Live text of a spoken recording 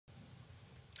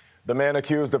The man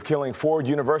accused of killing 4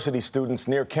 university students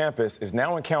near campus is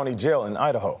now in county jail in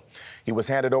Idaho. He was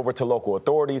handed over to local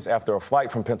authorities after a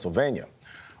flight from Pennsylvania.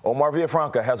 Omar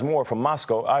Villafranca has more from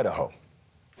Moscow, Idaho.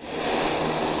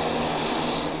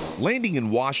 Landing in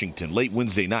Washington late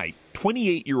Wednesday night,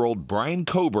 28-year-old Bryan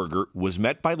Kohberger was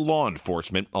met by law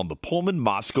enforcement on the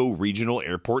Pullman-Moscow Regional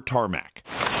Airport tarmac.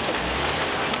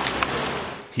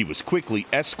 He was quickly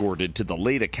escorted to the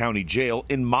Leda County Jail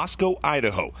in Moscow,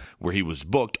 Idaho, where he was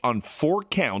booked on 4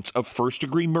 counts of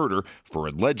first-degree murder for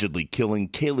allegedly killing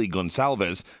Kaylee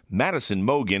Gonsalves, Madison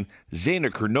Mogan, Zana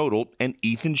Kernodle, and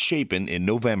Ethan Chapin in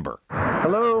November.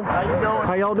 Hello,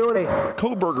 how y'all doing?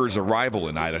 Kohberger's arrival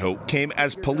in Idaho came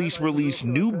as police released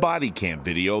new body cam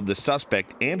video of the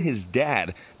suspect and his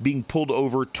dad being pulled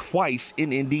over twice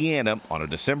in Indiana on a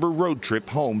December road trip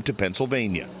home to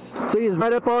Pennsylvania. See, he's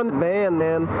right up on the van,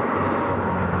 man.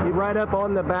 He's right up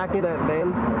on the back of that van,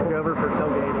 over for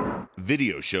tailgating.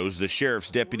 Video shows the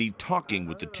sheriff's deputy talking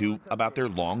with the two about their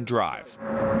long drive.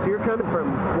 So you're coming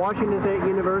from Washington State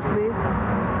University,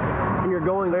 and you're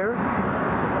going there?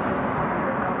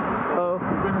 Oh.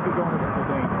 We're going to be going to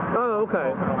Pennsylvania. Oh, okay.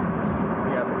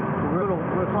 Yeah.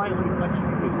 We're slightly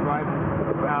driving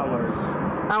for hours.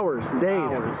 Hours,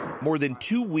 days. Hours. More than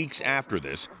 2 weeks after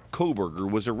this, Kohberger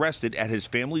was arrested at his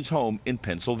family's home in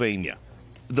Pennsylvania.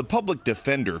 The public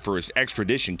defender for his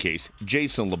extradition case,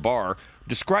 Jason Labar,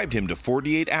 described him to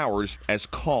 48 Hours as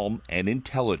calm and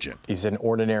intelligent. He's an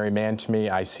ordinary man to me.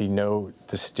 I see no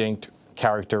distinct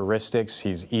characteristics.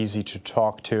 He's easy to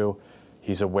talk to.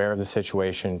 He's aware of the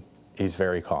situation. He's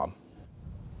very calm.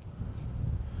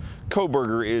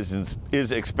 Kohberger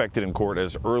is expected in court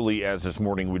as early as this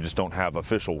morning. We just don't have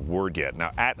official word yet.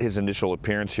 Now, at his initial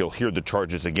appearance, he'll hear the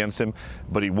charges against him,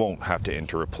 but he won't have to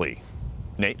enter a plea.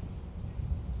 Nate?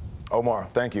 Omar,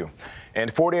 thank you.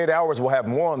 And 48 Hours will have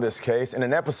more on this case in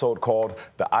an episode called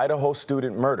The Idaho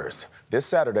Student Murders this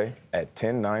Saturday at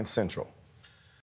 10/9 Central.